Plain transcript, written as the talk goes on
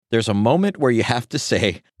there's a moment where you have to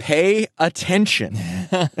say, pay attention.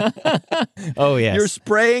 Oh, yes. You're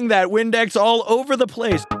spraying that Windex all over the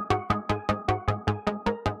place.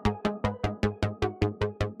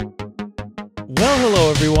 Well,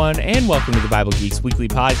 hello, everyone, and welcome to the Bible Geeks Weekly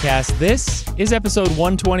Podcast. This is episode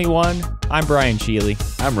 121. I'm Brian Sheely.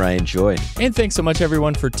 I'm Ryan Joy. And thanks so much,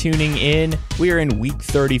 everyone, for tuning in. We are in week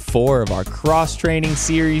 34 of our cross-training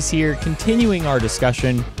series here, continuing our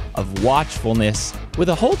discussion of watchfulness with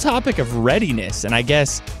a whole topic of readiness. And I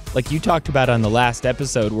guess, like you talked about on the last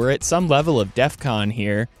episode, we're at some level of DEF CON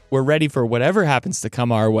here. We're ready for whatever happens to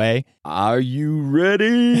come our way. Are you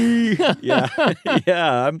ready?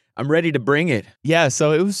 Yeah, I'm ready to bring it. Yeah,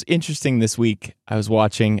 so it was interesting this week. I was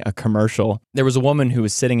watching a commercial. There was a woman who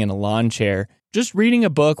was sitting in a lawn chair, just reading a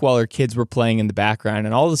book while her kids were playing in the background.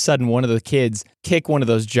 And all of a sudden, one of the kids kicked one of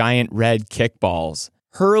those giant red kickballs,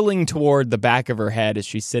 hurling toward the back of her head as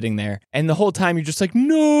she's sitting there. And the whole time, you're just like,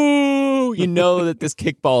 no! You know that this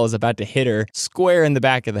kickball is about to hit her square in the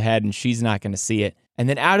back of the head, and she's not going to see it. And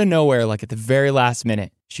then out of nowhere, like at the very last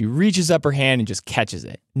minute, she reaches up her hand and just catches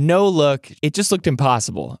it. No look. It just looked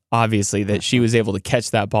impossible, obviously, that she was able to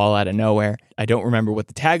catch that ball out of nowhere. I don't remember what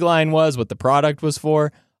the tagline was, what the product was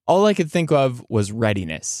for. All I could think of was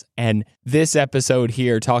readiness. And this episode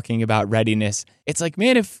here talking about readiness, it's like,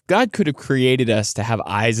 man, if God could have created us to have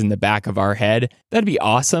eyes in the back of our head, that'd be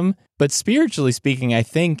awesome. But spiritually speaking, I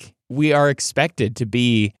think we are expected to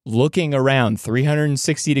be looking around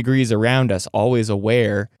 360 degrees around us, always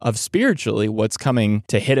aware of spiritually what's coming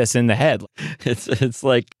to hit us in the head. It's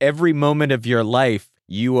like every moment of your life,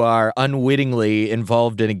 you are unwittingly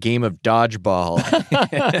involved in a game of dodgeball.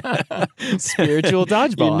 Spiritual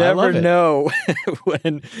dodgeball. You never know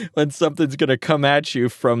when something's going to come at you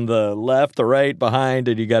from the left, the right, behind,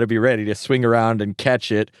 and you got to be ready to swing around and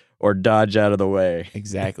catch it or dodge out of the way.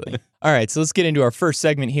 Exactly. All right, so let's get into our first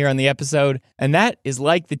segment here on the episode, and that is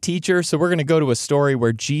Like the Teacher. So we're going to go to a story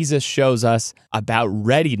where Jesus shows us about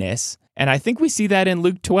readiness, and I think we see that in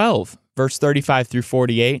Luke 12, verse 35 through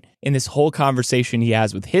 48, in this whole conversation he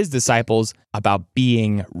has with his disciples about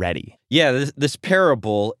being ready. Yeah, this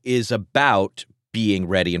parable is about being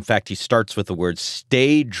ready. In fact, he starts with the words,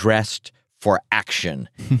 stay dressed for action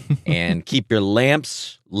and keep your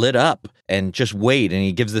lamps lit up and just wait. And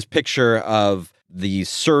he gives this picture of the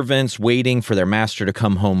servants waiting for their master to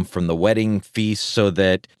come home from the wedding feast so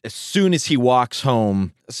that as soon as he walks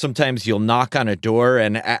home, sometimes you'll knock on a door,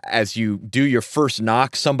 and as you do your first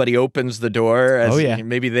knock, somebody opens the door.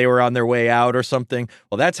 Maybe they were on their way out or something.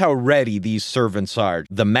 Well, that's how ready these servants are.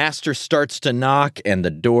 The master starts to knock and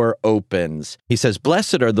the door opens. He says,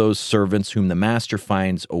 "Blessed are those servants whom the master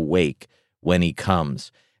finds awake when he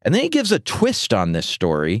comes." And then he gives a twist on this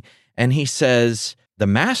story, and he says, the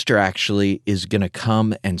master actually is going to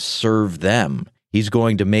come and serve them. He's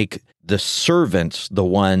going to make the servants the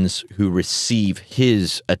ones who receive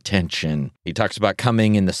his attention. He talks about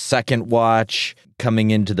coming in the second watch, coming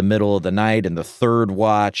into the middle of the night in the third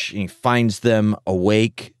watch. He finds them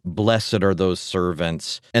awake. Blessed are those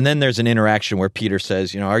servants. And then there's an interaction where Peter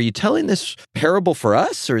says, are you telling this parable for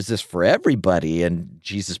us or is this for everybody? And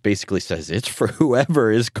Jesus basically says, it's for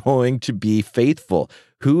whoever is going to be faithful.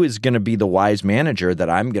 Who is going to be the wise manager that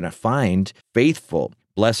I'm going to find faithful?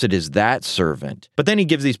 Blessed is that servant. But then he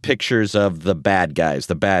gives these pictures of the bad guys,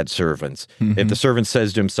 the bad servants. Mm-hmm. If the servant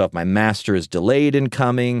says to himself, my master is delayed in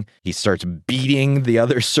coming, he starts beating the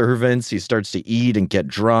other servants. He starts to eat and get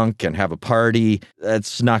drunk and have a party.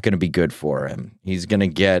 That's not going to be good for him. He's going to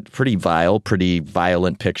get pretty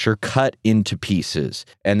violent picture, cut into pieces.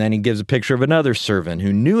 And then he gives a picture of another servant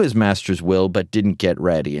who knew his master's will but didn't get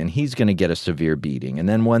ready, and he's going to get a severe beating. And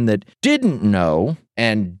then one that didn't know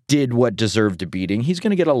and did what deserved a beating, he's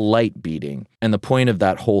going to get a light beating. And the point of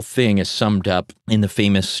that whole thing is summed up in the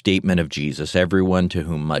famous statement of Jesus, everyone to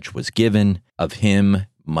whom much was given, of him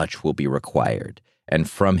much will be required. And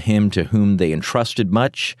from him to whom they entrusted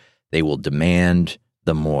much, they will demand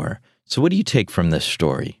the more. So what do you take from this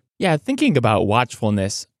story? Yeah, thinking about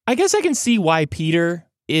watchfulness, I guess I can see why Peter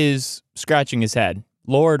is scratching his head.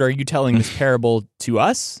 Lord, are you telling this parable to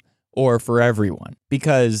us or for everyone?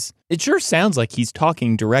 Because it sure sounds like he's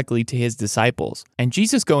talking directly to his disciples. And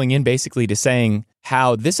Jesus going in basically to saying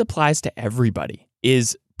how this applies to everybody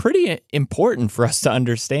is pretty important for us to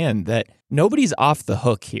understand that nobody's off the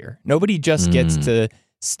hook here. Nobody just gets to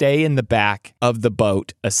stay in the back of the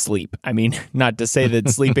boat asleep. I mean, not to say that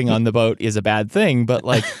sleeping on the boat is a bad thing, but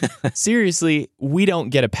like, seriously, we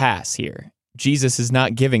don't get a pass here. Jesus is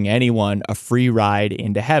not giving anyone a free ride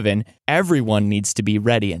into heaven. Everyone needs to be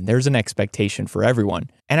ready, and there's an expectation for everyone.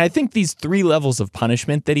 And I think these 3 levels of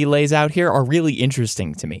punishment that he lays out here are really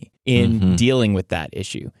interesting to me in dealing with that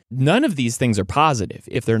issue. None of these things are positive.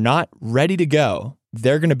 If they're not ready to go,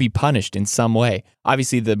 they're going to be punished in some way.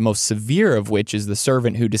 Obviously, the most severe of which is the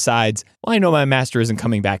servant who decides, well, I know my master isn't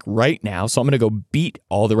coming back right now, so I'm going to go beat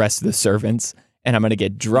all the rest of the servants, and I'm going to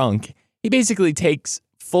get drunk. He basically takes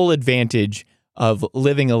full advantage of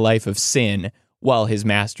living a life of sin while his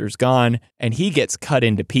master's gone, and he gets cut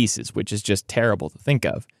into pieces, which is just terrible to think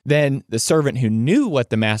of. Then the servant who knew what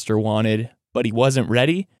the master wanted, but he wasn't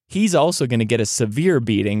ready, he's also going to get a severe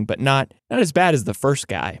beating, but not as bad as the first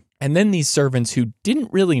guy. And then these servants who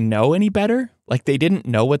didn't really know any better, like they didn't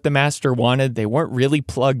know what the master wanted, they weren't really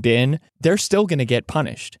plugged in, they're still going to get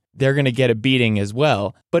punished. They're going to get a beating as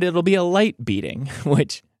well, but it'll be a light beating,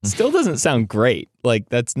 which still doesn't sound great. Like,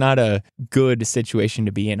 that's not a good situation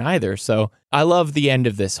to be in either. So I love the end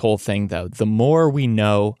of this whole thing, though. The more we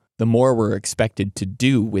know, the more we're expected to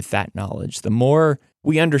do with that knowledge. The more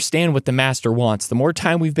we understand what the master wants, the more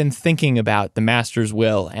time we've been thinking about the master's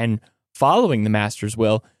will and following the master's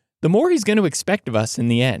will, the more he's going to expect of us in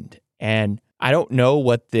the end. And I don't know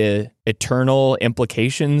what the eternal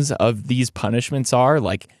implications of these punishments are.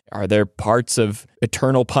 Like, are there parts of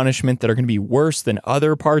eternal punishment that are going to be worse than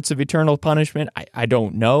other parts of eternal punishment? I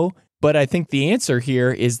don't know. But I think the answer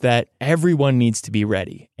here is that everyone needs to be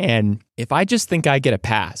ready. And if I just think I get a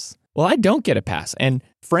pass, well, I don't get a pass. And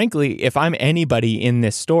frankly, if I'm anybody in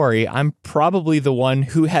this story, I'm probably the one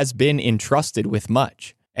who has been entrusted with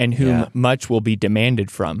much, and whom much will be demanded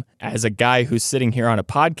from. As a guy who's sitting here on a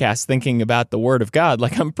podcast thinking about the Word of God,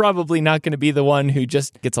 like, I'm probably not going to be the one who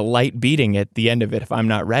just gets a light beating at the end of it if I'm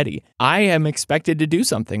not ready. I am expected to do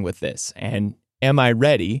something with this. And am I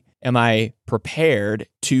ready? Am I prepared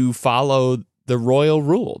to follow the royal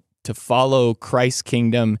rule, to follow Christ's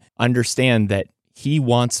kingdom, understand that he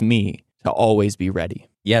wants me to always be ready?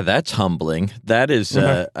 Yeah, that's humbling. That is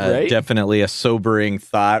Right? definitely a sobering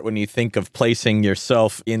thought when you think of placing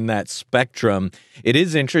yourself in that spectrum. It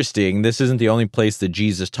is interesting. This isn't the only place that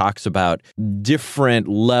Jesus talks about different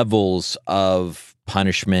levels of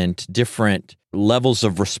punishment, different levels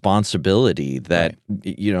of responsibility that,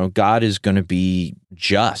 you know, God is going to be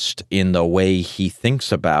just in the way he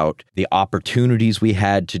thinks about the opportunities we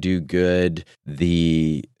had to do good,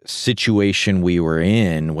 the situation we were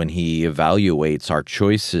in when he evaluates our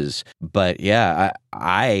choices. But yeah,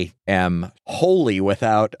 I am wholly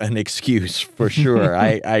without an excuse for sure.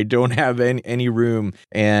 I don't have any room.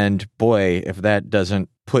 And boy, if that doesn't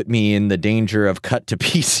put me in the danger of cut to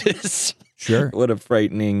pieces. Sure. What a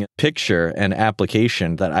frightening picture and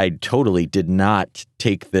application that I totally did not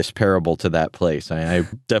take this parable to that place. I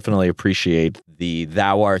definitely appreciate the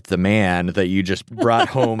 "thou art the man" that you just brought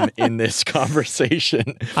home in this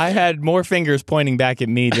conversation. I had more fingers pointing back at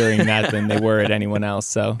me during that than they were at anyone else.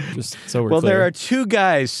 So just so we're clear. There are 2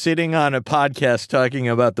 guys sitting on a podcast talking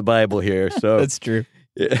about the Bible here. So That's true.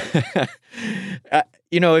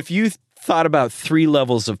 You know, if you thought about 3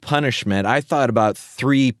 levels of punishment, I thought about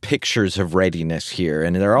 3 pictures of readiness here,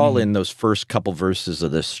 and they're all in those first couple verses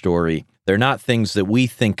of this story. They're not things that we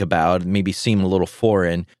think about, maybe seem a little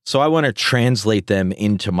foreign, so I want to translate them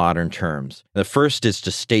into modern terms. The first is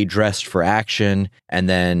to stay dressed for action, and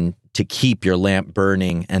then to keep your lamp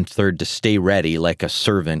burning, and third, to stay ready like a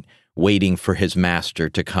servant waiting for his master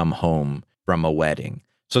to come home from a wedding.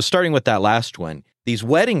 So starting with that last one, these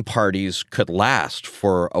wedding parties could last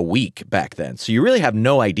for a week back then. So you really have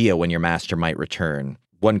no idea when your master might return.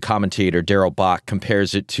 One commentator, Darrell Bach,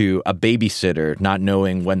 compares it to a babysitter not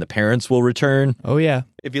knowing when the parents will return. Oh, yeah.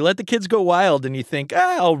 If you let the kids go wild and you think,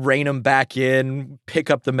 I'll rein them back in,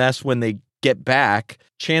 pick up the mess when they get back,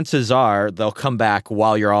 chances are they'll come back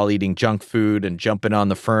while you're all eating junk food and jumping on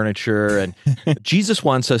the furniture. And Jesus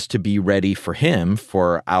wants us to be ready for him,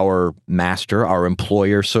 for our master, our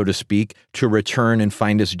employer, so to speak, to return and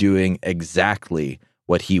find us doing exactly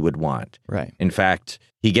what he would want. Right. In fact,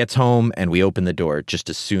 he gets home and we open the door just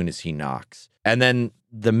as soon as he knocks. And then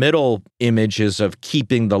the middle image is of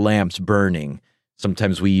keeping the lamps burning.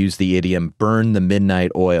 Sometimes we use the idiom, burn the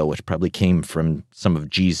midnight oil, which probably came from some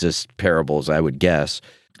of Jesus' parables, I would guess.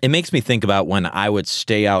 It makes me think about when I would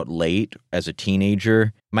stay out late as a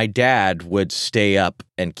teenager. My dad would stay up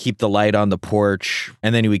and keep the light on the porch,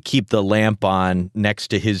 and then he would keep the lamp on next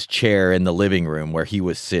to his chair in the living room where he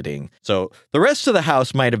was sitting. So the rest of the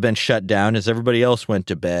house might have been shut down as everybody else went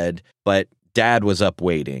to bed, but Dad was up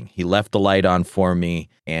waiting. He left the light on for me,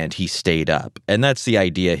 and he stayed up. And that's the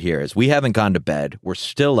idea here, is we haven't gone to bed. We're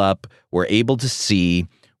still up. We're able to see.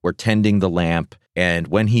 We're tending the lamp. And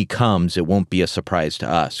when he comes, it won't be a surprise to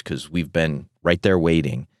us because we've been right there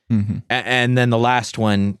waiting. Mm-hmm. And then the last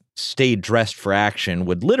one, stay dressed for action,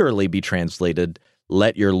 would literally be translated,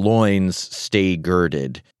 let your loins stay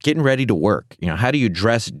girded. Getting ready to work. How do you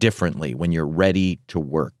dress differently when you're ready to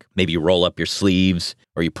work? Maybe you roll up your sleeves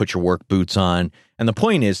or you put your work boots on. And the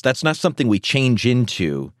point is, that's not something we change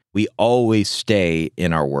into. We always stay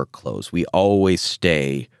in our work clothes. We always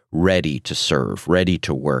stay ready to serve, ready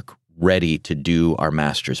to work, ready to do our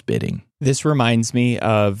master's bidding. This reminds me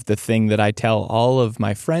of the thing that I tell all of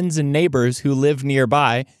my friends and neighbors who live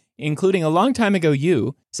nearby, including a long time ago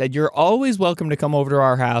you, said you're always welcome to come over to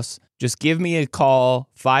our house. Just give me a call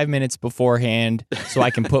 5 minutes beforehand so I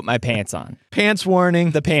can put my pants on. Pants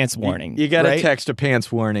warning. The pants warning. You got to right? text a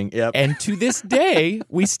pants warning. Yep. And to this day,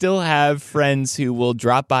 we still have friends who will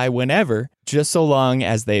drop by whenever, just so long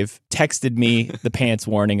as they've texted me the pants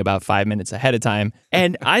warning about 5 minutes ahead of time.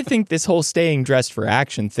 And I think this whole staying dressed for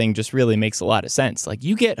action thing just really makes a lot of sense. Like,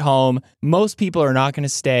 you get home, most people are not going to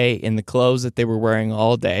stay in the clothes that they were wearing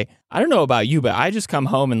all day. I don't know about you, but I just come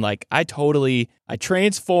home and I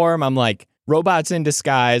transform. I'm like robots in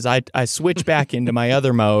disguise. I switch back into my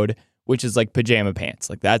other mode, which is like pajama pants.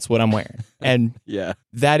 Like, that's what I'm wearing. And yeah,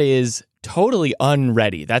 that is totally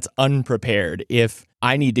unready. That's unprepared. If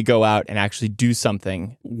I need to go out and actually do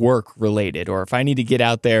something work related, or if I need to get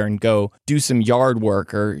out there and go do some yard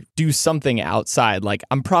work or do something outside, like,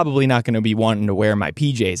 I'm probably not going to be wanting to wear my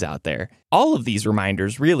PJs out there. All of these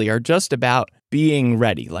reminders really are just about being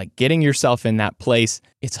ready, like getting yourself in that place.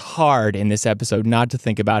 It's hard in this episode not to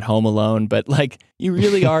think about Home Alone, but like, you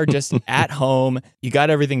really are just at home. You got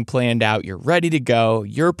everything planned out. You're ready to go.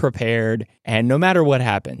 You're prepared. And no matter what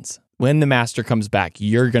happens, when the master comes back,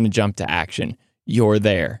 you're going to jump to action. You're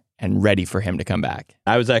there and ready for him to come back.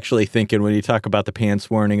 I was actually thinking, when you talk about the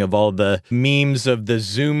pants warning, of all the memes of the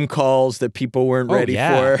Zoom calls that people weren't ready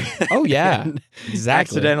for. Oh, yeah.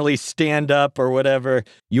 Exactly. Accidentally stand up or whatever.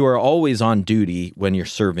 You are always on duty when you're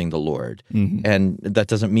serving the Lord. Mm-hmm. And that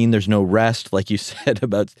doesn't mean there's no rest, like you said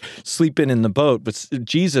about sleeping in the boat. But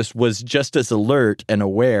Jesus was just as alert and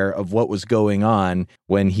aware of what was going on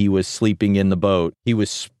when he was sleeping in the boat. He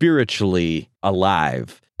was spiritually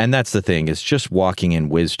alive. And that's the thing, is just walking in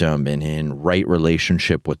wisdom and in right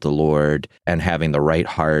relationship with the Lord and having the right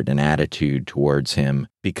heart and attitude towards him,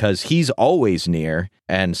 because he's always near,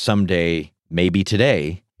 and someday, maybe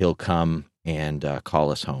today, he'll come and call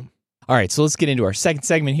us home. All right, so let's get into our second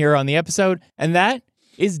segment here on the episode, and that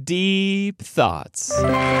is Deep Thoughts.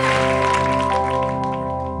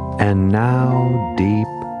 And now, Deep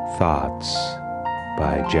Thoughts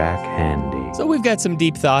by Jack Handy. So we've got some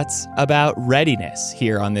deep thoughts about readiness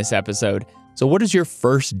here on this episode. So what is your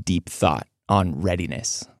first deep thought on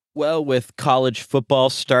readiness? Well, with college football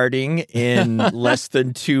starting in less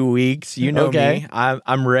than 2 weeks, you know me,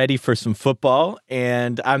 I'm ready for some football,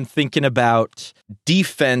 and I'm thinking about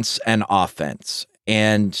defense and offense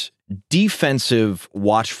and defensive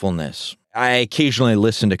watchfulness. I occasionally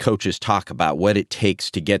listen to coaches talk about what it takes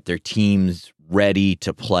to get their teams ready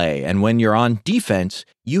to play. And when you're on defense,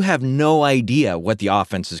 you have no idea what the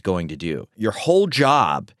offense is going to do. Your whole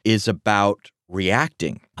job is about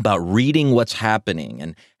reacting, about reading what's happening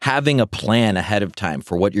and having a plan ahead of time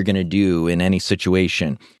for what you're going to do in any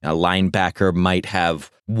situation. A linebacker might have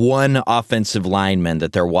one offensive lineman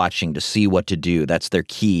that they're watching to see what to do. That's their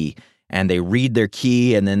key. And they read their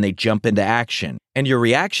key and then they jump into action. And your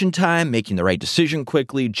reaction time, making the right decision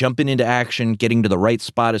quickly, jumping into action, getting to the right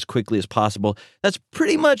spot as quickly as possible, that's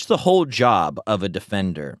pretty much the whole job of a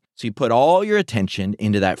defender. So you put all your attention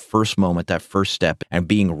into that first moment, that first step, and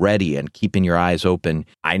being ready and keeping your eyes open.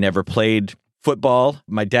 I never played football.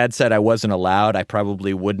 My dad said I wasn't allowed. I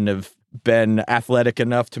probably wouldn't have been athletic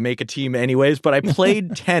enough to make a team anyways, but I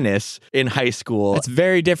played tennis in high school. It's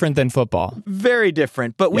very different than football. Very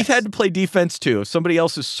different, but we've had to play defense too. If somebody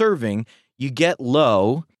else is serving, you get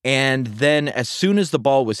low, and then as soon as the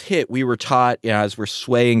ball was hit, we were taught, as we're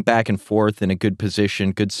swaying back and forth in a good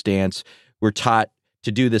position, good stance, we're taught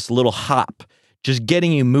to do this little hop, just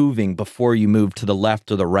getting you moving before you move to the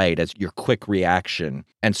left or the right as your quick reaction.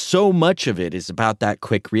 And so much of it is about that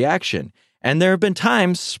quick reaction. And there have been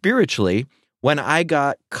times spiritually when I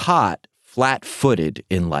got caught flat-footed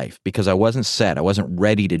in life because I wasn't set. I wasn't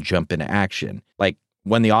ready to jump into action. Like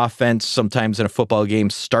when the offense sometimes in a football game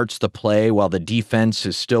starts the play while the defense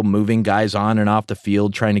is still moving guys on and off the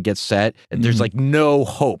field trying to get set. And there's like no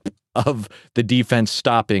hope of the defense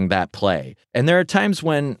stopping that play. And there are times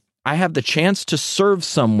when I have the chance to serve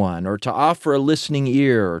someone or to offer a listening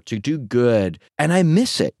ear or to do good, and I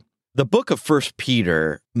miss it. The book of First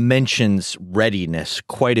Peter mentions readiness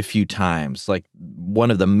quite a few times, like one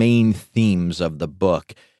of the main themes of the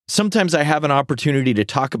book. Sometimes I have an opportunity to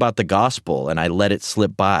talk about the gospel and I let it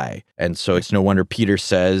slip by. And so it's no wonder Peter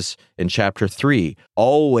says in chapter 3,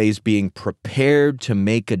 always being prepared to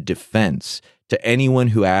make a defense to anyone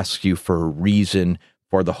who asks you for a reason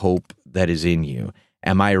for the hope that is in you.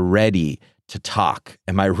 Am I ready to talk?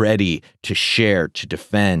 Am I ready to share, to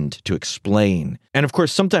defend, to explain? And of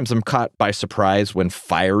course, sometimes I'm caught by surprise when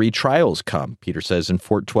fiery trials come. Peter says in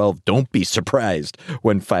 4:12, don't be surprised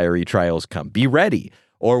when fiery trials come. Be ready.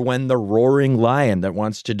 Or when the roaring lion that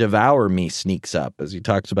wants to devour me sneaks up, as he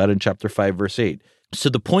talks about in chapter 5, verse 8. So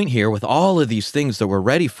the point here with all of these things that we're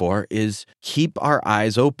ready for is keep our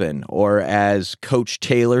eyes open. Or as Coach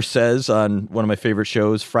Taylor says on one of my favorite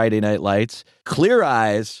shows, Friday Night Lights, clear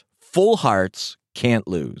eyes, full hearts, can't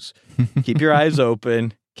lose. Keep your eyes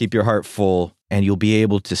open, keep your heart full, and you'll be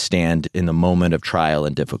able to stand in the moment of trial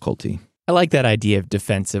and difficulty. I like that idea of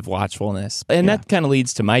defensive watchfulness. And that kind of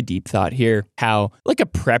leads to my deep thought here, how like a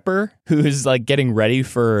prepper who's like getting ready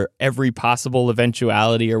for every possible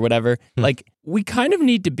eventuality or whatever, like we kind of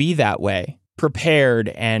need to be that way, prepared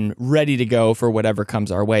and ready to go for whatever comes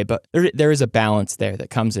our way. But there is a balance there that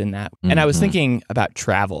comes in that. And I was thinking about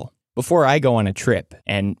travel. Before I go on a trip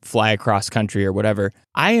and fly across country or whatever,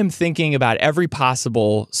 I am thinking about every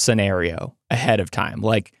possible scenario ahead of time.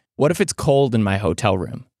 Like, what if it's cold in my hotel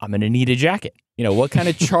room? I'm going to need a jacket. You know, what kind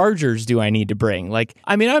of chargers do I need to bring? Like,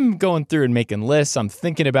 I mean, I'm going through and making lists. I'm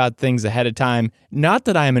thinking about things ahead of time. Not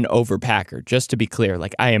that I'm an overpacker, just to be clear.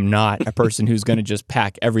 Like, I am not a person who's going to just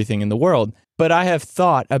pack everything in the world. But I have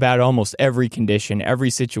thought about almost every condition,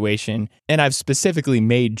 every situation, and I've specifically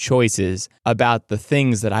made choices about the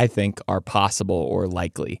things that I think are possible or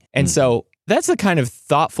likely. And so that's the kind of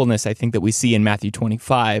thoughtfulness I think that we see in Matthew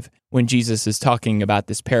 25 when Jesus is talking about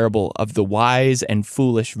this parable of the wise and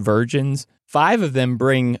foolish virgins. 5 of them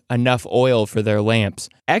bring enough oil for their lamps,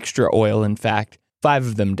 extra oil, in fact. 5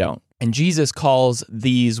 of them don't. And Jesus calls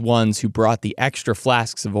these ones who brought the extra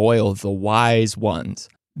flasks of oil the wise ones.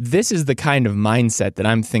 This is the kind of mindset that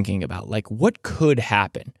I'm thinking about. Like, what could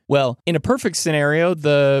happen? Well, in a perfect scenario,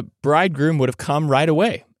 the bridegroom would have come right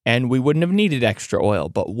away and we wouldn't have needed extra oil.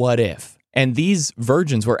 But what if? And these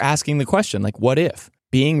virgins were asking the question, like, what if?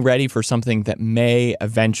 Being ready for something that may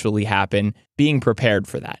eventually happen, being prepared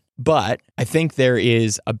for that. But I think there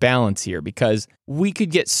is a balance here because we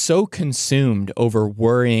could get so consumed over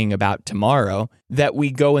worrying about tomorrow that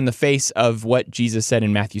we go in the face of what Jesus said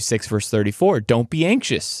in Matthew 6, verse 34, don't be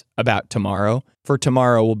anxious about tomorrow, for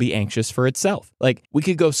tomorrow will be anxious for itself. Like, we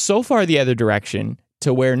could go so far the other direction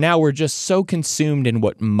to where now we're just so consumed in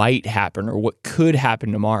what might happen or what could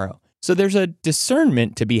happen tomorrow. So there's a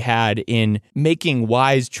discernment to be had in making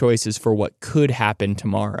wise choices for what could happen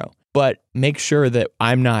tomorrow. But make sure that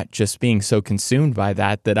I'm not just being so consumed by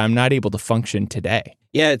that I'm not able to function today.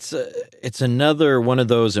 Yeah, it's another one of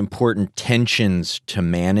those important tensions to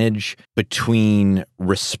manage between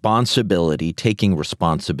responsibility, taking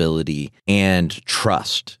responsibility, and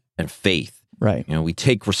trust and faith. Right. You know, we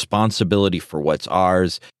take responsibility for what's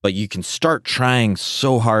ours, but you can start trying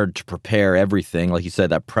so hard to prepare everything, like you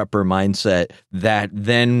said, that prepper mindset, that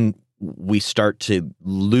then we start to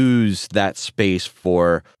lose that space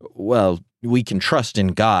for, well, we can trust in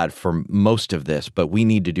God for most of this, but we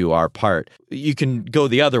need to do our part. You can go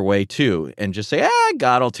the other way too and just say,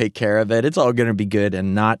 God will take care of it. It's all going to be good,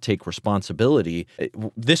 and not take responsibility.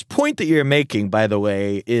 This point that you're making, by the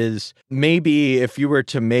way, is maybe if you were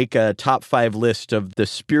to make a top 5 list of the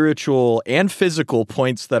spiritual and physical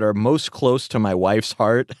points that are most close to my wife's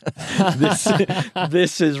heart,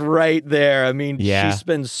 this is right there. I mean, she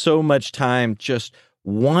spends so much time just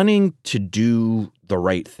wanting to do the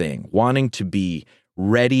right thing, wanting to be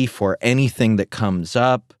ready for anything that comes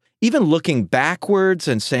up, even looking backwards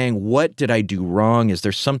and saying, what did I do wrong? Is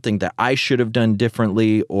there something that I should have done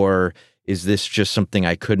differently? Or is this just something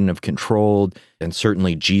I couldn't have controlled? And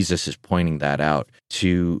certainly Jesus is pointing that out,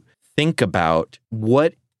 to think about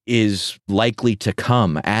what is likely to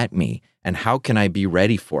come at me and how can I be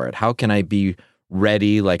ready for it? How can I be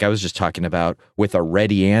ready, like I was just talking about, with a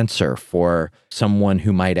ready answer for someone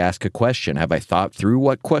who might ask a question? Have I thought through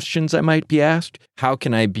what questions I might be asked? How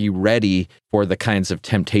can I be ready for the kinds of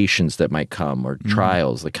temptations that might come, or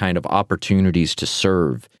trials, the kind of opportunities to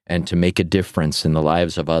serve and to make a difference in the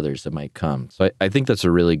lives of others that might come. So I think that's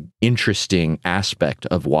a really interesting aspect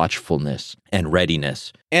of watchfulness and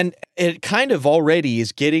readiness. And it kind of already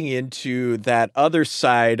is getting into that other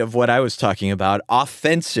side of what I was talking about,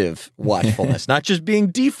 offensive watchfulness, not just being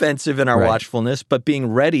defensive in our watchfulness, but being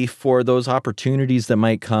ready for those opportunities that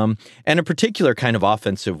might come. And a particular kind of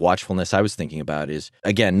offensive watchfulness I was thinking about is,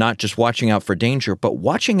 again, not just watching out for danger, but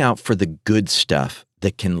watching out for the good stuff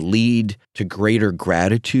that can lead to greater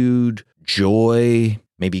gratitude, joy,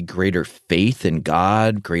 maybe greater faith in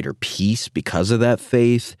God, greater peace because of that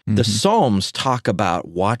faith. Mm-hmm. The Psalms talk about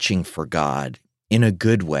watching for God in a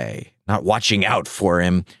good way, not watching out for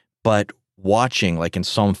him, but watching, like in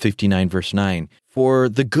Psalm 59, verse 9, for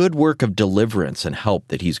the good work of deliverance and help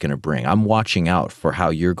that he's going to bring. I'm watching out for how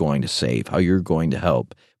you're going to save, how you're going to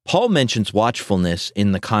help. Paul mentions watchfulness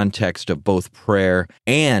in the context of both prayer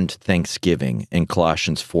and thanksgiving in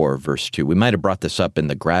Colossians 4, verse 2. We might have brought this up in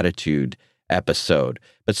the gratitude episode,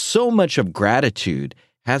 but so much of gratitude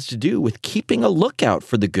has to do with keeping a lookout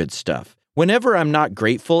for the good stuff. Whenever I'm not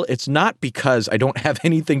grateful, it's not because I don't have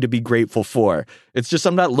anything to be grateful for. It's just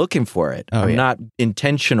I'm not looking for it. I'm not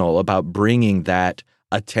intentional about bringing that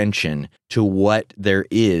attention to what there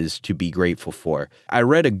is to be grateful for. I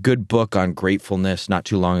read a good book on gratefulness not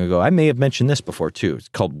too long ago. I may have mentioned this before too. It's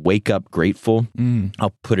called Wake Up Grateful.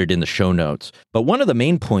 I'll put it in the show notes. But one of the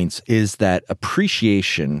main points is that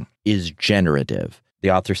appreciation is generative.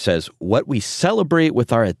 The author says, what we celebrate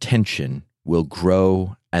with our attention will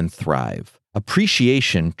grow and thrive.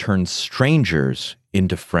 Appreciation turns strangers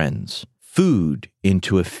into friends, food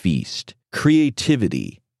into a feast,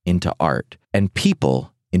 creativity into art, and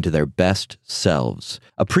people into their best selves.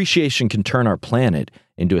 Appreciation can turn our planet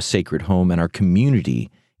into a sacred home and our community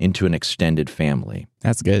into an extended family.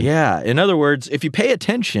 That's good. Yeah. In other words, if you pay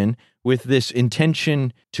attention with this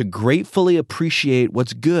intention to gratefully appreciate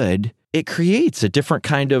what's good, it creates a different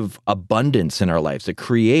kind of abundance in our lives. It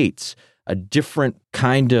creates a different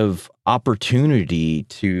kind of opportunity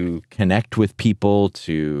to connect with people,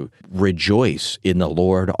 to rejoice in the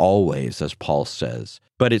Lord always, as Paul says.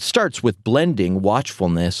 But it starts with blending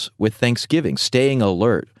watchfulness with thanksgiving, staying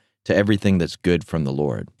alert to everything that's good from the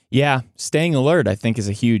Lord. Yeah, staying alert, I think, is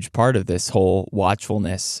a huge part of this whole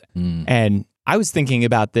watchfulness. And I was thinking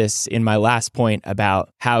about this in my last point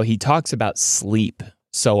about how he talks about sleep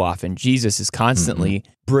so often. Jesus is constantly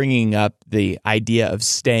bringing up the idea of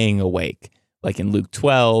staying awake, like in Luke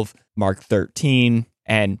 12, Mark 13.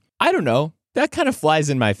 And I don't know, that kind of flies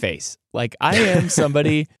in my face. Like, I am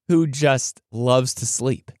somebody who just loves to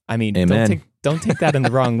sleep. I mean, don't take that in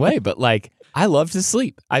the wrong way, but like, I love to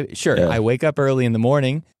sleep. I wake up early in the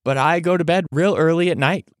morning, but I go to bed real early at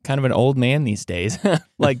night. Kind of an old man these days,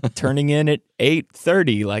 like turning in at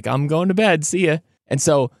 8:30, like I'm going to bed, see ya. And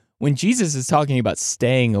so when Jesus is talking about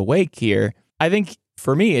staying awake here, I think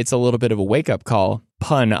for me, it's a little bit of a wake-up call,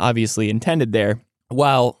 pun obviously intended there.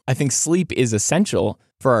 While I think sleep is essential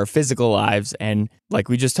for our physical lives, and like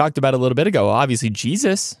we just talked about a little bit ago, obviously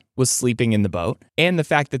Jesus was sleeping in the boat, and the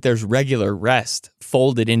fact that there's regular rest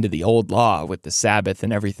folded into the old law with the Sabbath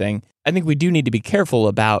and everything, I think we do need to be careful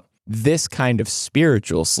about this kind of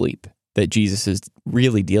spiritual sleep that Jesus is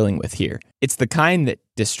really dealing with here. It's the kind that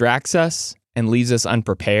distracts us and leaves us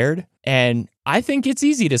unprepared, and I think it's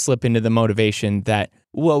easy to slip into the motivation that,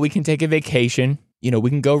 well, we can take a vacation, we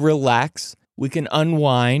can go relax, we can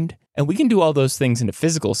unwind, and we can do all those things in a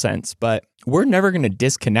physical sense, but we're never going to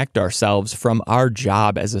disconnect ourselves from our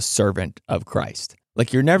job as a servant of Christ.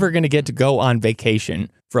 Like, you're never going to get to go on vacation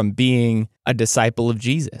from being a disciple of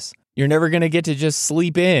Jesus. You're never going to get to just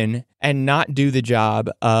sleep in and not do the job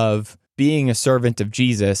of being a servant of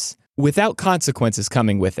Jesus without consequences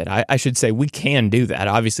coming with it. I should say we can do that.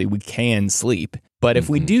 Obviously, we can sleep. But if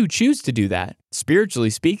we do choose to do that, spiritually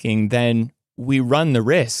speaking, then we run the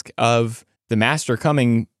risk of the master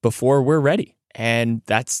coming before we're ready. And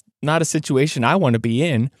that's not a situation I want to be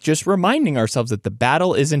in. Just reminding ourselves that the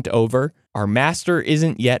battle isn't over. Our master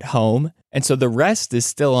isn't yet home. And so the rest is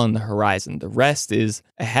still on the horizon. The rest is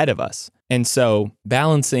ahead of us. And so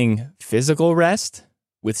balancing physical rest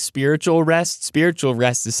with spiritual rest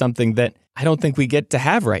is something that I don't think we get to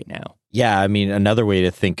have right now. Yeah, I mean, another way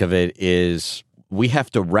to think of it is we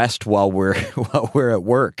have to rest while we're at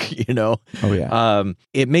work, Oh yeah.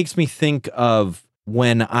 It makes me think of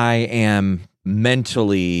when I am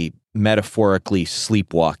mentally, metaphorically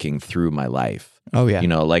sleepwalking through my life. Oh yeah.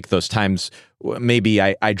 Like those times maybe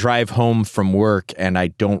I drive home from work and I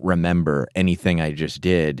don't remember anything I just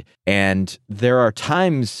did. And there are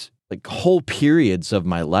times, like whole periods of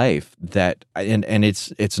my life that, and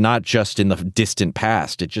it's not just in the distant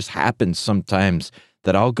past. It just happens sometimes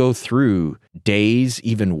that I'll go through days,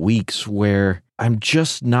 even weeks, where I'm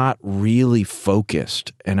just not really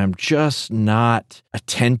focused and I'm just not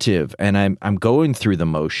attentive and I'm going through the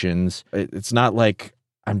motions. It's not like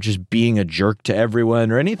I'm just being a jerk to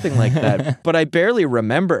everyone or anything like that. But I barely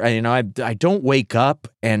remember, I don't wake up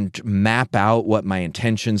and map out what my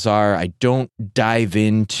intentions are. I don't dive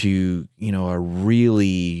into, a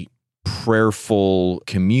really prayerful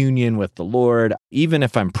communion with the Lord. Even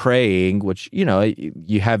if I'm praying, which,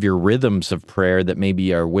 you have your rhythms of prayer that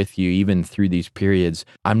maybe are with you even through these periods,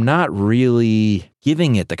 I'm not really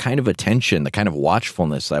giving it the kind of attention, the kind of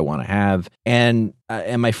watchfulness I want to have. And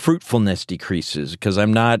my fruitfulness decreases because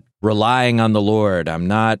I'm not relying on the Lord. I'm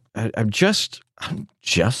just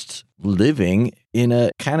living in a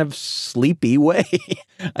kind of sleepy way.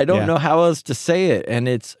 I don't know how else to say it. And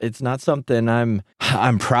it's not something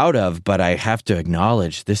I'm proud of, but I have to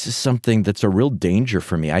acknowledge this is something that's a real danger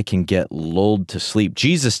for me. I can get lulled to sleep.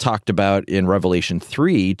 Jesus talked about in Revelation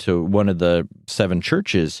 3 to one of the 7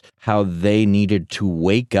 churches how they needed to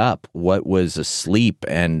wake up what was asleep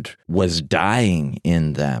and was dying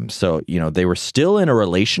in them. So, they were still in a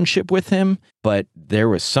relationship with him, but there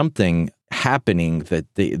was something happening that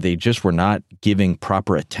they just were not giving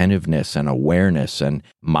proper attentiveness and awareness and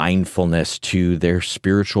mindfulness to their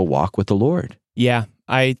spiritual walk with the Lord. Yeah,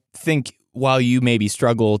 I think while you maybe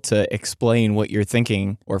struggle to explain what you're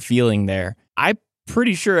thinking or feeling there, I'm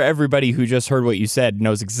pretty sure everybody who just heard what you said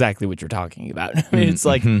knows exactly what you're talking about. I mean, it's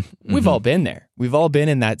like, we've all been there. We've all been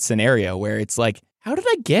in that scenario where it's like, how did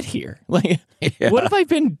I get here? Like, what have I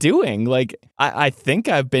been doing? Like, I think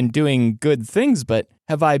I've been doing good things, but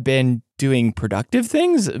have I been doing productive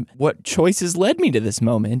things? What choices led me to this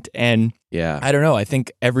moment? And I don't know. I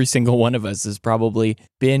think every single one of us has probably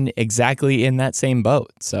been exactly in that same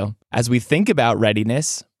boat. So as we think about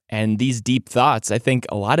readiness and these deep thoughts, I think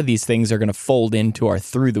a lot of these things are going to fold into our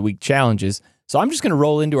Through the Week challenges. So I'm just going to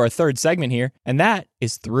roll into our third segment here, and that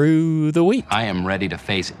is Through the Week. I am ready to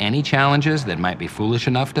face any challenges that might be foolish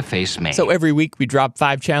enough to face me. So every week we drop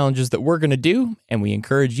 5 challenges that we're going to do, and we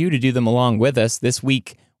encourage you to do them along with us. This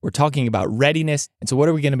week, we're talking about readiness. And so what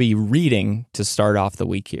are we going to be reading to start off the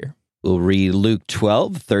week here? We'll read Luke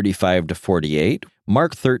 12, 35 to 48,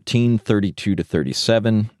 Mark 13, 32 to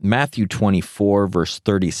 37, Matthew 24, verse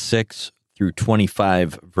 36 through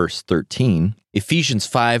 25, verse 13, Ephesians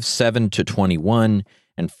 5, 7 to 21,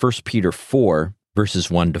 and 1 Peter 4, verses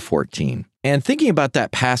 1 to 14. And thinking about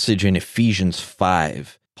that passage in Ephesians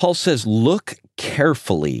 5, Paul says, look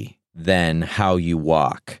carefully then how you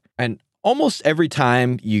walk. And almost every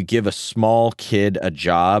time you give a small kid a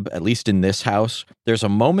job, at least in this house, there's a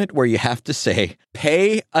moment where you have to say,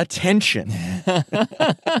 pay attention.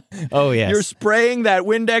 Oh, yes. You're spraying that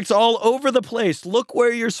Windex all over the place. Look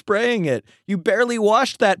where you're spraying it. You barely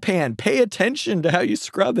washed that pan. Pay attention to how you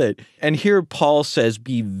scrub it. And here Paul says,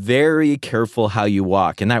 be very careful how you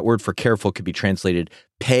walk. And that word for careful could be translated,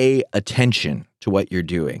 pay attention to what you're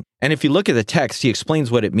doing. And if you look at the text, he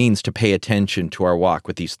explains what it means to pay attention to our walk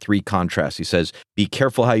with these 3 contrasts. He says, be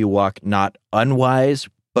careful how you walk, not unwise,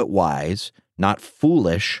 but wise, not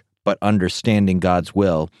foolish, but understanding God's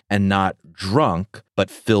will, and not drunk,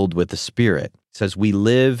 but filled with the Spirit. He says, we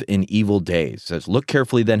live in evil days. He says, look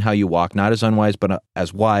carefully then how you walk, not as unwise, but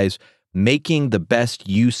as wise, making the best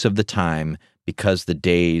use of the time, because the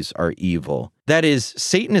days are evil. That is,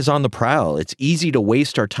 Satan is on the prowl. It's easy to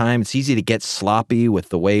waste our time. It's easy to get sloppy with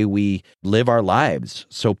the way we live our lives.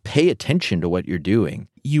 So pay attention to what you're doing.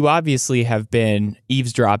 You obviously have been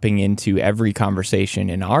eavesdropping into every conversation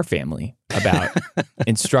in our family about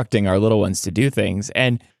instructing our little ones to do things.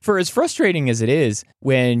 And for as frustrating as it is,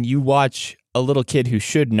 when you watch a little kid who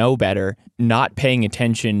should know better, not paying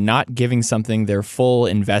attention, not giving something their full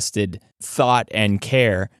invested thought and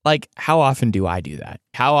care, like how often do I do that?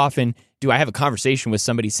 How often do I have a conversation with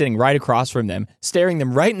somebody sitting right across from them, staring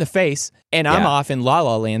them right in the face, and I'm off in la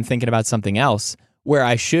la land thinking about something else where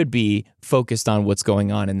I should be focused on what's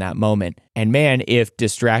going on in that moment. And man, if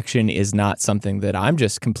distraction is not something that I'm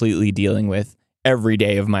just completely dealing with every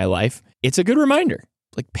day of my life, it's a good reminder.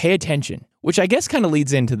 Like, pay attention, which I guess kind of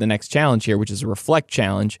leads into the next challenge here, which is a reflect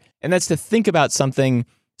challenge. And that's to think about something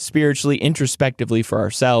spiritually, introspectively for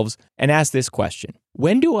ourselves and ask this question.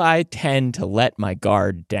 When do I tend to let my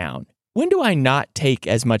guard down? When do I not take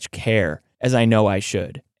as much care as I know I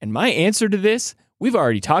should? And my answer to this, we've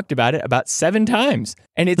already talked about it about 7 times.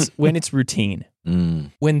 And it's when it's routine.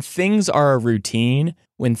 When things are a routine,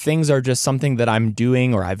 when things are just something that I'm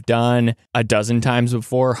doing or I've done a dozen times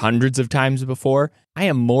before, hundreds of times before, I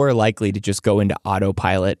am more likely to just go into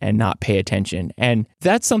autopilot and not pay attention. And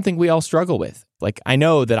that's something we all struggle with. Like, I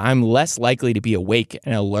know that I'm less likely to be awake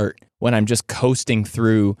and alert when I'm just coasting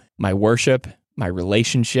through my worship, my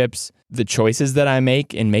relationships, the choices that I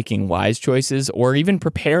make in making wise choices, or even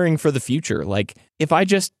preparing for the future. Like if I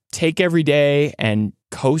just take every day and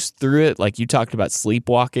coast through it, like you talked about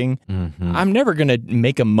sleepwalking, I'm never going to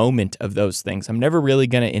make a moment of those things. I'm never really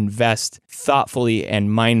going to invest thoughtfully and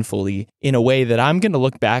mindfully in a way that I'm going to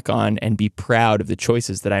look back on and be proud of the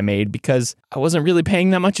choices that I made because I wasn't really paying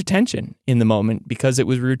that much attention in the moment because it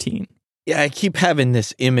was routine. Yeah, I keep having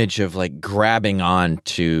this image of like grabbing on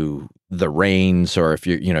to the reins, or if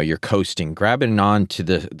you're coasting, grabbing on to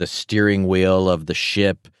the steering wheel of the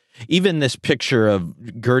ship. Even this picture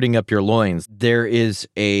of girding up your loins, there is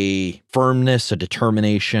a firmness, a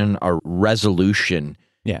determination, a resolution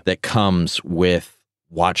that comes with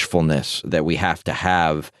watchfulness that we have to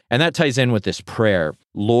have. And that ties in with this prayer.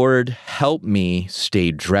 Lord, help me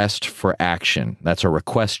stay dressed for action. That's a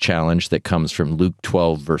request challenge that comes from Luke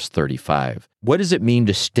 12, verse 35. What does it mean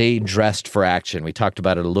to stay dressed for action? We talked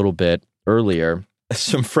about it a little bit earlier.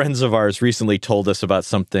 Some friends of ours recently told us about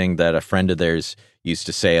something that a friend of theirs used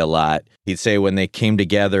to say a lot. He'd say when they came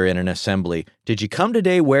together in an assembly, did you come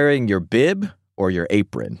today wearing your bib or your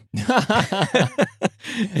apron?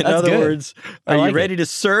 In other words, are you ready to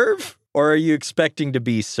serve or are you expecting to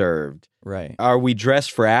be served? Right. Are we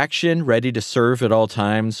dressed for action, ready to serve at all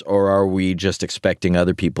times, or are we just expecting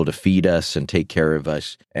other people to feed us and take care of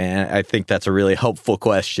us? And I think that's a really helpful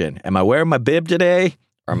question. Am I wearing my bib today?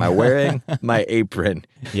 Or am I wearing my apron?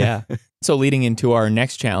 Yeah. So leading into our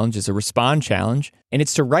next challenge is a respond challenge, and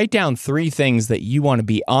it's to write down 3 things that you want to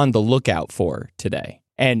be on the lookout for today.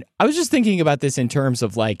 And I was just thinking about this in terms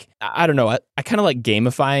of like, I don't know, I kind of like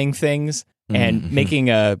gamifying things and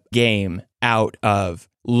making a game out of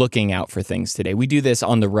looking out for things today. We do this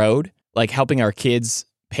on the road, like helping our kids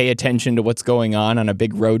pay attention to what's going on a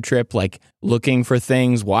big road trip, like looking for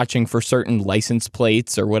things, watching for certain license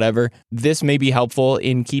plates or whatever. This may be helpful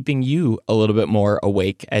in keeping you a little bit more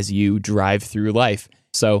awake as you drive through life.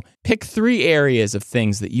 So pick 3 areas of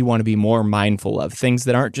things that you want to be more mindful of, things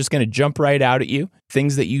that aren't just going to jump right out at you,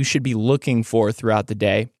 things that you should be looking for throughout the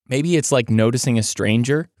day. Maybe it's like noticing a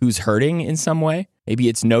stranger who's hurting in some way. Maybe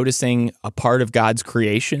it's noticing a part of God's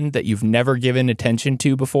creation that you've never given attention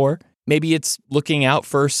to before. Maybe it's looking out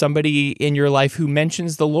for somebody in your life who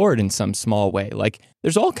mentions the Lord in some small way. Like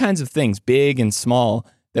there's all kinds of things, big and small,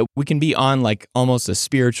 that we can be on like almost a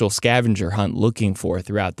spiritual scavenger hunt looking for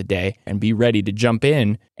throughout the day and be ready to jump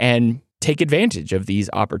in and take advantage of these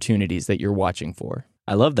opportunities that you're watching for.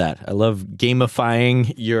 I love that. I love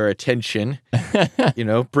gamifying your attention,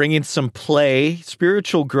 bringing some play.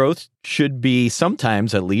 Spiritual growth should be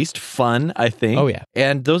sometimes at least fun, I think. Oh, yeah.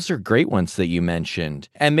 And those are great ones that you mentioned.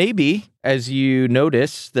 And maybe as you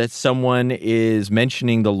notice that someone is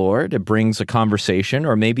mentioning the Lord, it brings a conversation,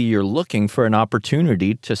 or maybe you're looking for an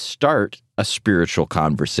opportunity to start a spiritual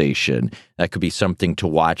conversation. That could be something to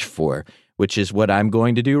watch for, which is what I'm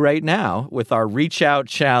going to do right now with our Reach Out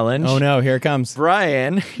Challenge. Oh no, here it comes.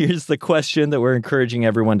 Brian, here's the question that we're encouraging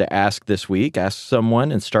everyone to ask this week. Ask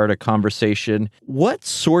someone and start a conversation. What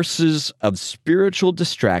sources of spiritual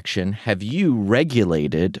distraction have you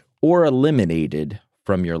regulated or eliminated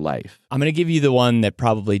from your life? I'm going to give you the one that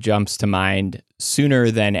probably jumps to mind sooner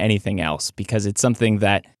than anything else because it's something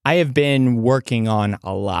that I have been working on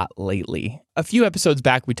a lot lately. A few episodes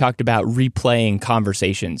back, we talked about replaying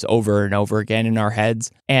conversations over and over again in our heads,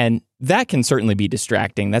 and that can certainly be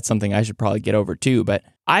distracting. That's something I should probably get over too, but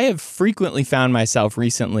I have frequently found myself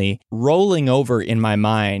recently rolling over in my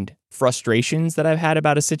mind frustrations that I've had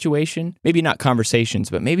about a situation. Maybe not conversations,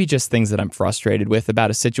 but maybe just things that I'm frustrated with about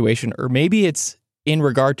a situation, or maybe it's in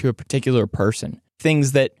regard to a particular person.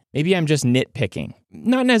 Things that maybe I'm just nitpicking,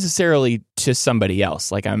 not necessarily to somebody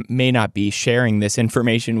else. Like I may not be sharing this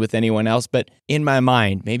information with anyone else, but in my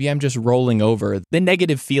mind, maybe I'm just rolling over the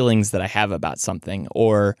negative feelings that I have about something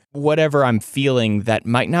or whatever I'm feeling that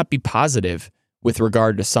might not be positive with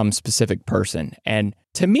regard to some specific person. And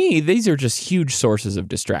to me, these are just huge sources of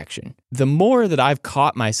distraction. The more that I've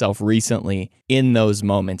caught myself recently in those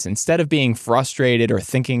moments, instead of being frustrated or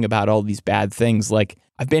thinking about all these bad things, like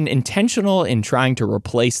I've been intentional in trying to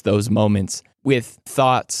replace those moments with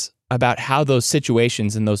thoughts about how those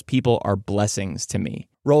situations and those people are blessings to me.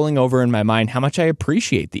 Rolling over in my mind how much I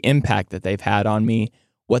appreciate the impact that they've had on me,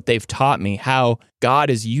 what they've taught me, how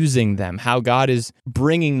God is using them, how God is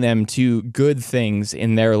bringing them to good things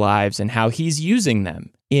in their lives, and how He's using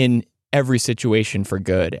them in every situation for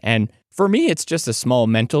good. And for me, it's just a small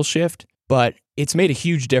mental shift, but it's made a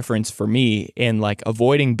huge difference for me in like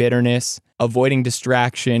avoiding bitterness, avoiding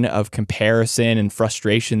distraction of comparison and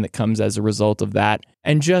frustration that comes as a result of that.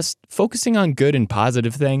 And just focusing on good and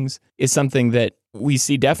positive things is something that we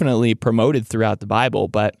see definitely promoted throughout the Bible,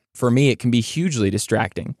 but for me, it can be hugely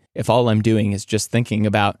distracting if all I'm doing is just thinking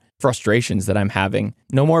about frustrations that I'm having.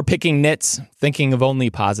 No more picking nits, thinking of only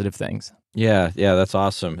positive things. Yeah, that's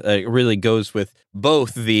awesome. It really goes with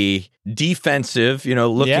both the defensive,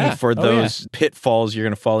 looking for those pitfalls you're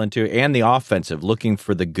going to fall into, and the offensive, looking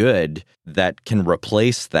for the good that can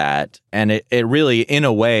replace that. And it really, in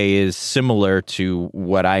a way, is similar to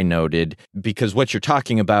what I noted, because what you're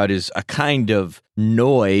talking about is a kind of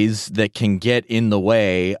noise that can get in the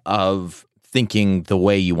way of thinking the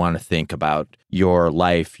way you want to think about your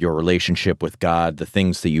life, your relationship with God, the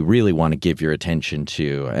things that you really want to give your attention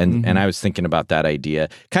to. And I was thinking about that idea,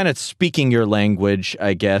 kind of speaking your language,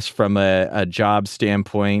 I guess, from a job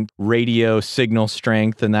standpoint, radio signal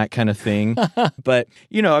strength and that kind of thing. But,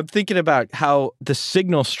 I'm thinking about how the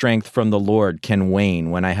signal strength from the Lord can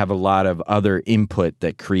wane when I have a lot of other input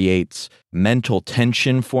that creates mental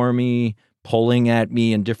tension for me, pulling at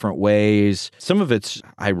me in different ways. Some of it's,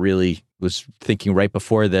 I really was thinking right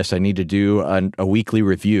before this, I need to do a weekly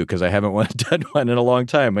review because I haven't done one in a long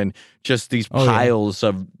time. And just these piles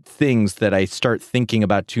of things that I start thinking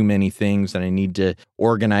about too many things and I need to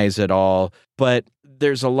organize it all. But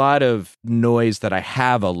there's a lot of noise that I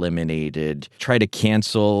have eliminated. Try to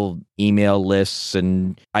cancel email lists,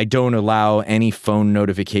 and I don't allow any phone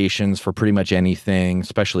notifications for pretty much anything,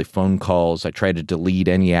 especially phone calls. I try to delete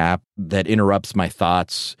any app that interrupts my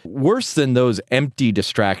thoughts. Worse than those empty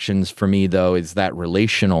distractions for me, though, is that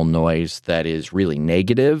relational noise that is really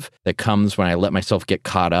negative, that comes when I let myself get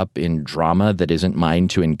caught up in drama that isn't mine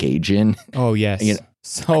to engage in. Oh, yes.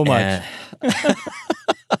 So much.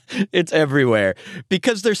 It's everywhere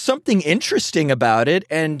because there's something interesting about it,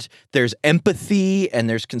 and there's empathy and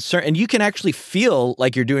there's concern, and you can actually feel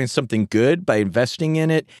like you're doing something good by investing in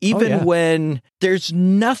it, even when there's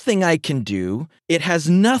nothing I can do. It has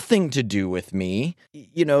nothing to do with me,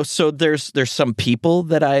 so there's some people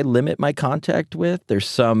that I limit my contact with. There's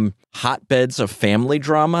some hotbeds of family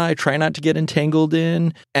drama I try not to get entangled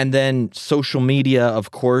in. And then social media,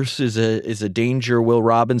 of course, is a danger Will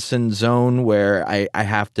Robinson zone where I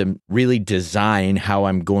have to really design how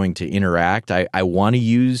I'm going to interact. I want to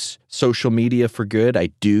use social media for good. I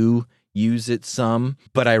do use it some,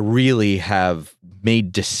 but I really have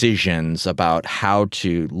made decisions about how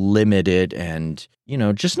to limit it and,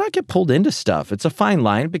 just not get pulled into stuff. It's a fine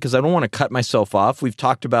line because I don't want to cut myself off. We've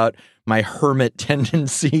talked about my hermit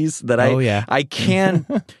tendencies that I can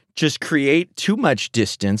just create too much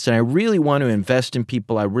distance, and I really want to invest in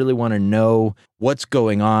people. I really want to know what's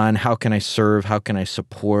going on. How can I serve? How can I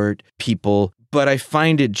support people? But I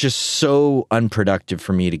find it just so unproductive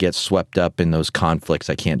for me to get swept up in those conflicts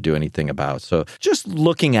I can't do anything about. So just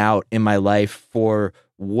looking out in my life for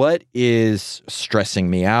what is stressing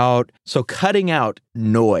me out. So cutting out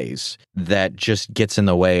noise that just gets in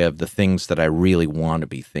the way of the things that I really want to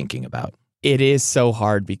be thinking about. It is so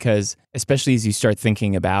hard because, especially as you start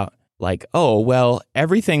thinking about like, oh, well,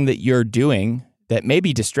 everything that you're doing that may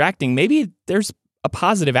be distracting, maybe there's a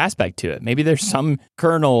positive aspect to it. Maybe there's some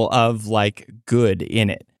kernel of like good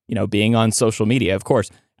in it, being on social media, of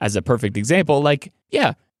course, as a perfect example, like,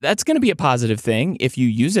 yeah, that's going to be a positive thing if you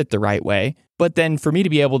use it the right way. But then for me to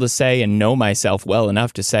be able to say and know myself well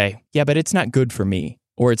enough to say, yeah, but it's not good for me,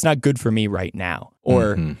 or it's not good for me right now,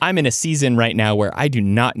 or I'm in a season right now where I do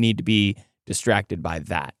not need to be distracted by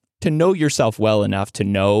that. To know yourself well enough to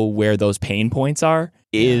know where those pain points are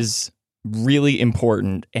is really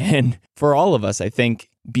important. And for all of us, I think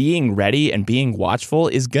being ready and being watchful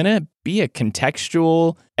is going to be a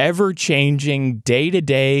contextual, ever-changing,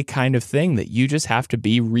 day-to-day kind of thing that you just have to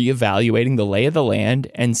be reevaluating the lay of the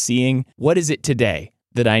land and seeing what is it today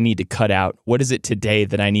that I need to cut out? What is it today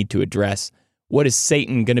that I need to address? What is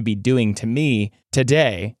Satan going to be doing to me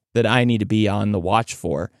today that I need to be on the watch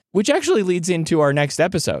for? Which actually leads into our next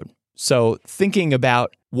episode. So thinking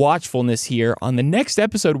about watchfulness here, on the next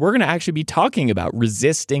episode, we're going to actually be talking about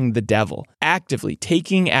resisting the devil, actively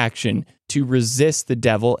taking action to resist the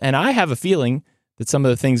devil. And I have a feeling that some of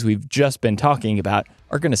the things we've just been talking about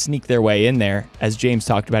are going to sneak their way in there. As James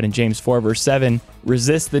talked about in James 4, verse 7,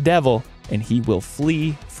 resist the devil and he will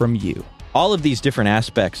flee from you. All of these different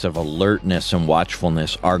aspects of alertness and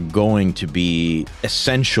watchfulness are going to be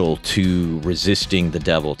essential to resisting the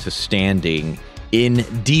devil, to standing in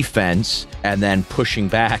defense and then pushing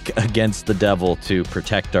back against the devil to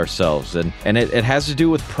protect ourselves. And it has to do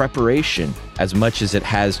with preparation as much as it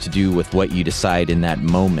has to do with what you decide in that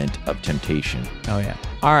moment of temptation. Oh, yeah.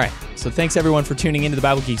 All right. So thanks, everyone, for tuning into the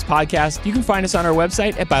Bible Geeks podcast. You can find us on our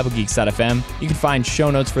website at BibleGeeks.fm. You can find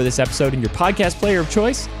show notes for this episode in your podcast player of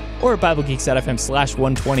choice. or at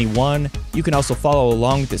BibleGeeks.fm/121. You can also follow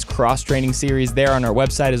along with this cross-training series there on our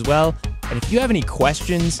website as well. And if you have any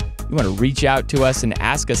questions, you want to reach out to us and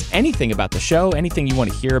ask us anything about the show, anything you want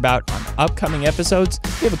to hear about on upcoming episodes,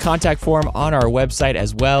 we have a contact form on our website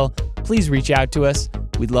as well. Please reach out to us.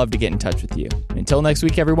 We'd love to get in touch with you. Until next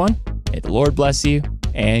week, everyone, may the Lord bless you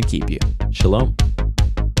and keep you. Shalom.